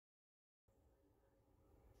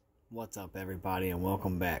What's up, everybody, and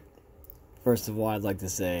welcome back. First of all, I'd like to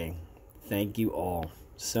say thank you all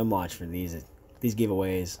so much for these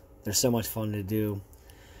giveaways. They're so much fun to do,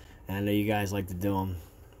 and I know you guys like to do them,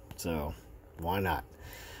 so why not?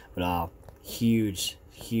 But huge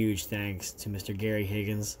thanks to Mr. Gary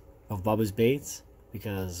Higgins of Bubba's Baits,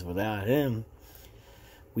 because without him,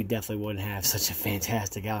 we definitely wouldn't have such a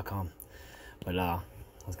fantastic outcome. But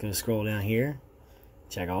let's go scroll down here,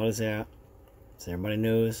 check all this out, so everybody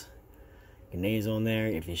knows. Your name's on there.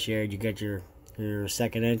 If you shared, you get your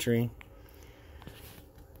second entry.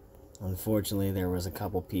 Unfortunately, there was a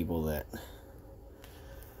couple people that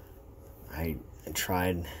I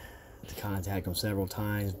tried to contact them several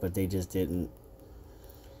times, but they just didn't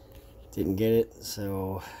get it.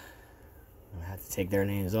 So I had to take their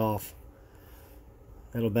names off.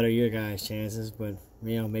 That'll better your guys' chances, but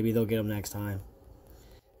maybe they'll get them next time.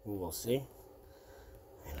 We'll see.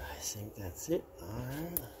 And I think that's it.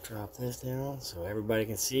 Alright, drop this down so everybody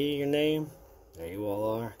can see your name. There you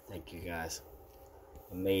all are. Thank you guys.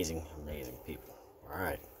 Amazing people.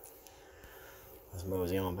 Alright. Let's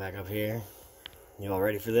mosey on back up here. You all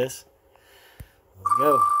ready for this? Let's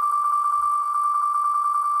go.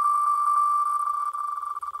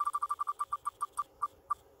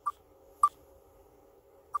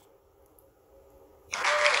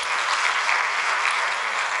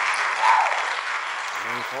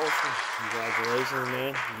 Congratulations,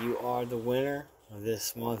 man. You are the winner of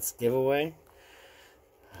this month's giveaway.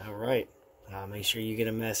 Alright. Make sure you get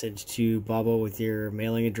a message to Bubba with your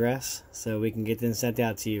mailing address so we can get them sent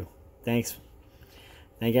out to you. Thanks.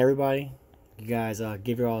 Thank everybody. You guys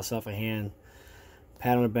give yourself a hand,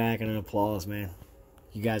 pat on the back, and an applause, man.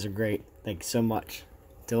 You guys are great. Thank you so much.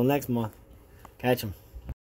 Till next month. Catch 'em.